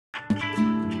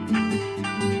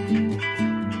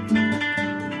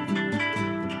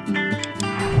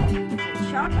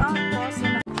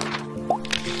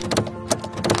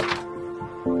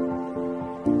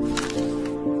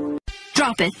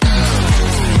drop it.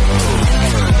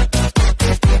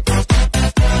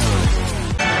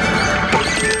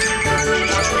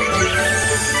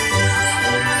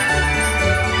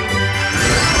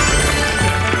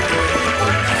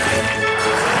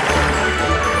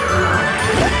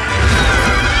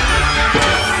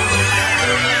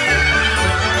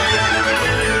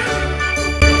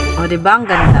 O, diba? Ang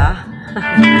ganda.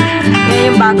 Yan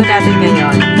yung bago natin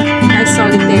ngayon. Ay,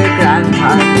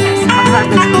 solitairegrandharvest.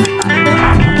 Mag-harvest mo tayo.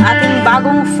 Ating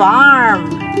bagong farm.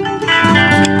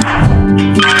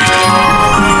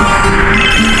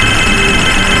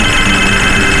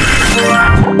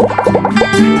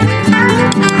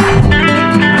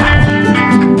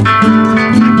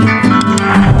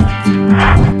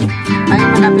 Ay,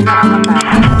 malapit na lang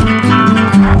matapos.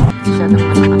 Masyadong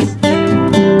malakas.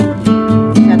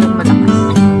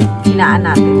 Hinaan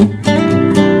natin.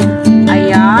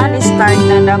 Ayan, start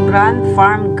na the Grand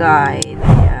Farm Guide.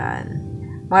 Ayan.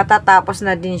 Matatapos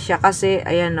na din siya kasi,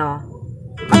 ayan o.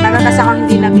 Matagal kasi ako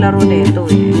hindi naglaro nito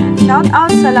eh. Ayan. Shout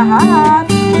out sa lahat!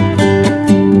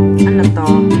 Ano to?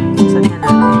 Buksan nga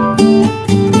natin.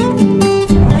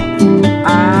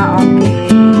 Ah,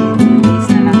 okay. Days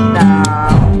na lang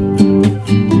daw.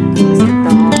 Tapos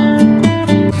ito.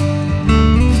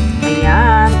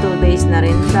 Ayan, 2 days na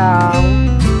rin daw.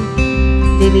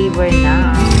 Deliver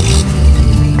na.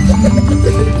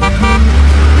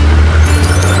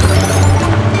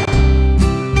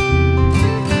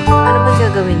 Ano ba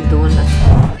gagawin doon?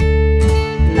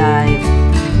 Live.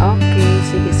 Okay,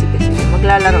 sige.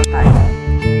 Maglalaro tayo.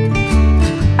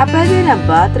 Ah, pwede na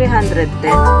ba?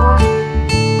 310.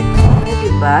 Eh,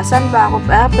 diba? Saan ba ako?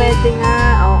 Ah, pwede nga.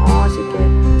 Oo, sige.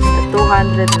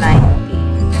 290.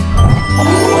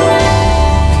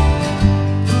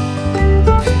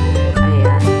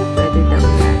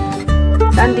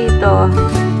 Dito.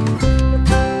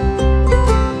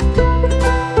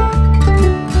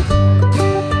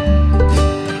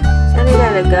 Saan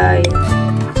ilalagay?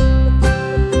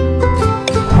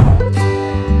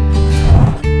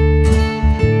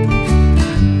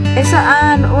 Eh,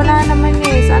 saan? Wala naman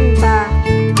eh. Saan ba?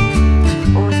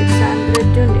 Oh,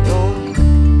 600 yun eh. Oh.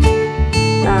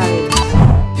 Tiles.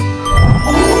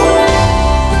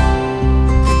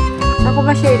 Saan ko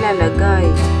ba siya ilalagay?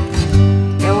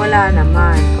 Wala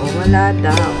naman. O, wala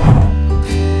daw.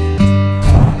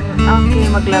 Okay,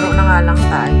 maglaro na nga lang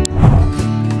tayo.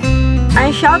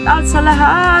 Ay, shout out sa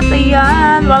lahat.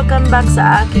 Ayan, welcome back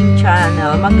sa aking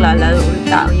channel. Maglalaro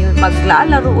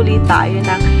ulit tayo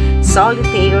ng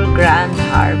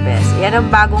solitairegrandharvest. Yan ang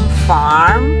bagong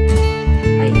farm.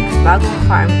 Ayan, bagong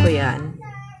farm ko yan.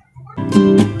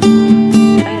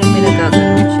 Ay,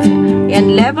 pinagaganon siya.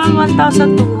 Yan, level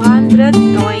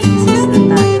 1,226 na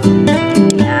tayo.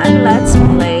 Let's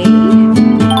play.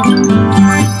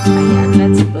 Ayan,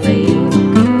 let's play.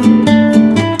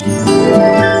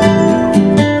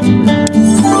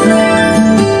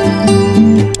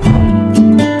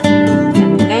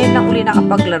 Ngayon lang uli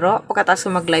nakapaglaro pagkatapos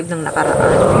mag-live ng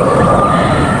nakaraan.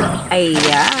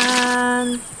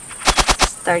 Ayan.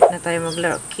 Start na tayo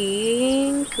maglaro.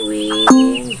 King,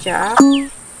 Queen, Jack,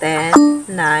 10, 9,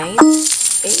 8,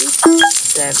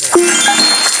 7,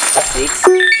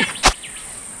 6.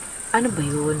 Ano ba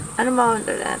yun? Ano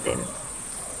ma-counter natin?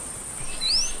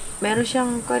 Meron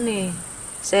siyang kan eh.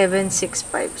 7,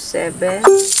 6, 5, 7,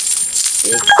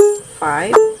 6,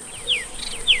 5.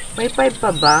 May 5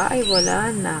 pa ba? Ay,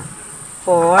 wala na.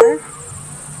 4,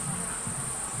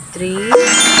 3,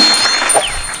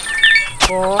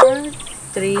 4,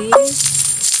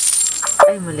 3.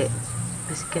 Ay, mali.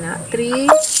 Kasi kina. 3,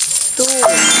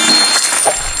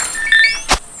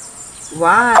 2,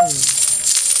 1.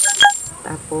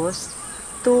 Tapos,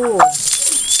 2,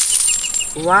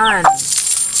 1, 2,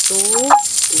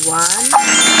 1,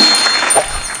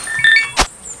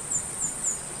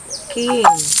 King,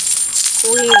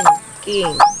 Queen,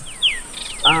 King.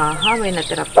 Aha, may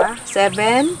natira pa.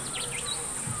 7,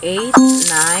 8,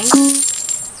 9,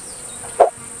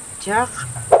 Jack,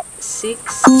 6.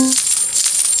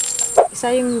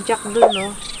 Isa yung Jack dun,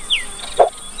 no?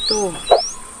 2.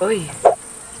 Uy.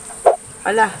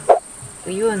 Ala.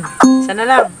 Ayun. Sana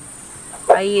lang.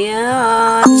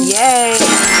 Ayan. Yay!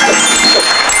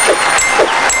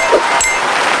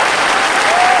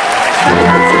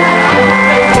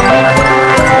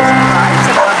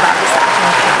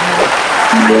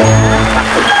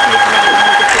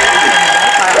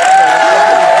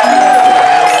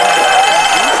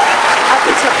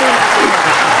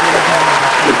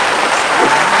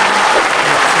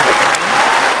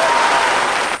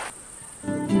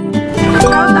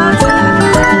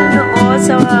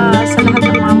 sa lahat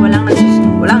ng mga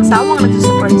walang sawang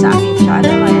nagsusupport sa aking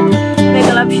channel.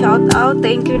 shout out.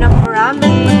 Thank you ng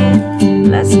marami.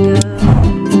 Let's go.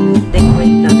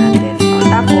 Decorate na natin. O,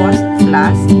 tapos,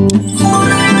 plus.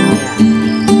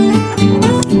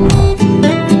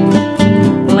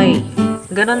 Play.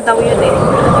 Ganon daw yun eh.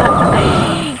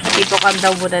 Itukan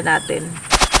daw muna natin.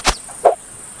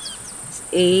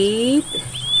 8.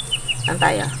 Saan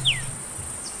tayo?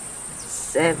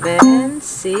 7,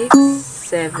 6,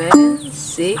 7,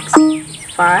 6,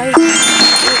 5, 6,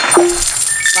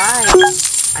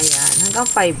 5. Ayan, hanggang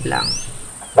 5 lang.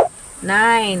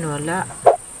 9, wala.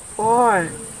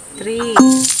 4, 3,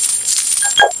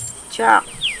 Jack,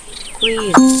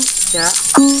 Queen, Jack,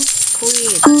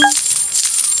 Queen.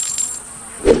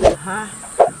 Aha.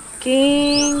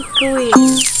 King,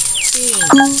 Queen, King.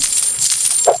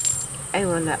 Ay,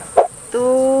 wala.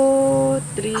 2,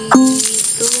 3,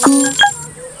 2,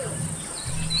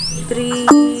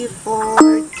 3,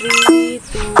 4, 3,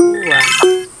 2,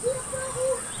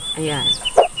 1. Ayan.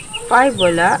 5,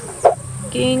 wala.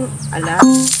 King, ala.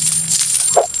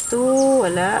 2,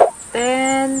 wala.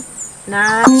 10, 9,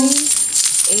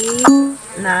 8,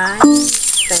 9,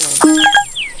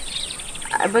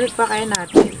 10. Ay, balik pa kayo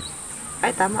natin.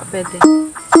 Ay, tama, pwede.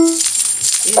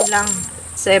 Yun lang.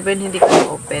 7, hindi ko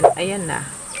na-open. Ayan na.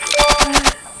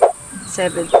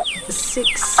 7,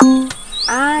 6.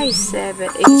 Ay, 7,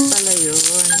 8 pala yun.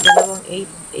 Dalawang 8,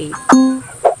 8.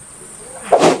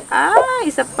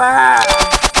 Ay, isa pa.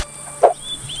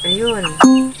 Ayun.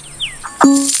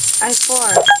 Ay,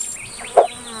 4.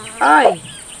 Ay.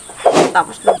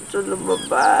 Tapos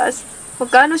lumabas.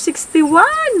 Magkano?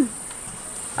 61.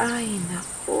 Ay,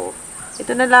 naku.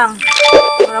 Ito na lang.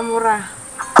 Mura-mura.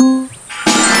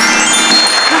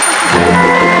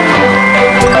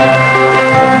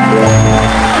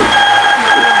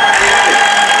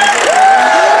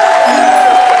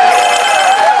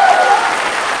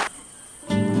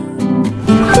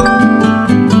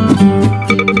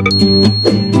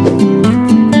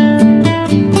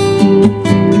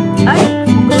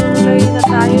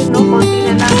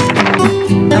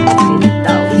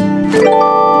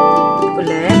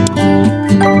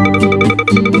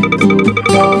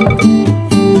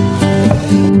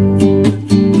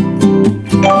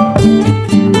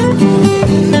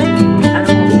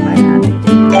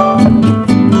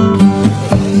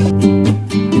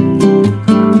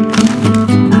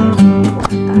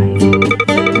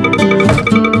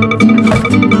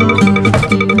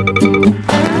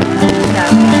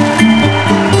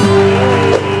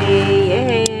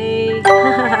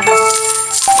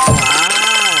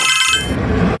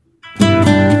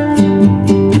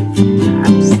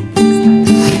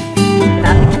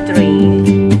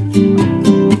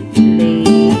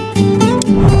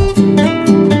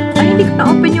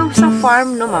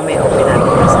 Farm, no, mamaya open natin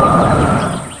kasi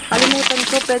kalimutan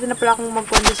ko, pwede na pala akong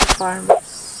magpundo sa farm.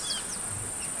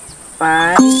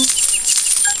 5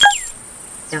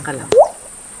 yan ka lang.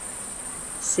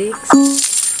 6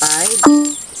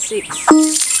 5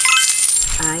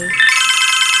 6 ay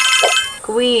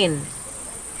Queen,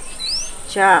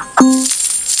 Jack,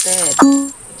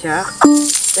 10, Jack,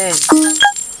 10.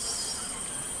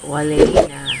 Wala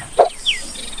na.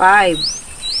 5.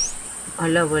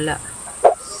 Wala.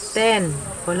 10.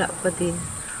 Wala pa din.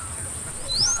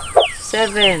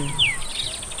 7.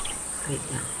 Wait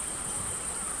lang.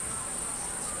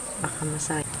 Baka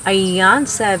masaya. Ayan,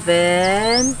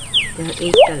 7.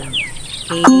 8 ka lang.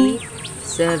 8,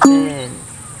 7.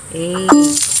 8.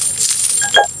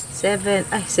 7.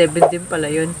 Ay, 7 din pala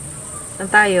yun.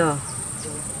 Saan tayo?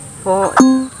 4,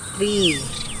 3,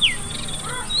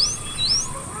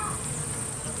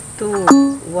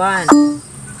 2, 1.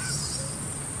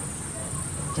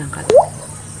 Diyan ka lang.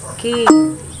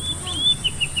 King.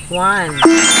 1.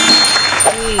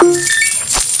 King.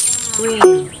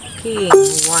 Queen. King.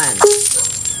 1.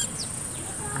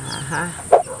 Aha.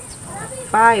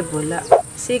 5. Wala.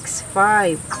 6.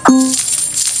 5.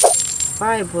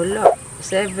 5. Wala.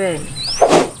 7.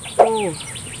 2.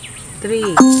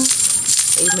 3.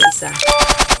 Ay, may isa.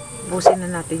 Busin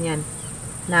na natin yan.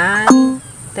 9.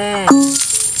 10.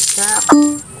 Jack.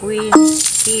 Queen.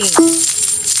 King.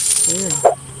 Ayun.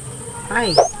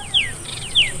 Ay.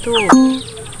 2.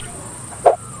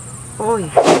 Oy.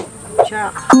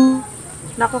 Jack.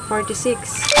 Nako,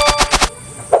 46.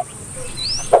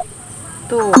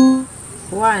 2.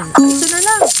 1. Isa na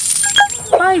lang.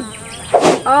 5.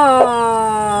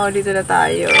 Oh, dito na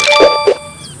tayo.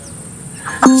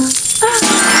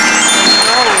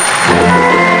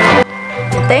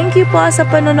 Thank you po sa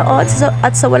panonood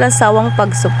at sa walang sawang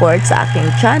pag-support sa aking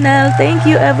channel. Thank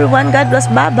you everyone. God bless.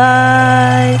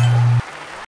 Bye-bye!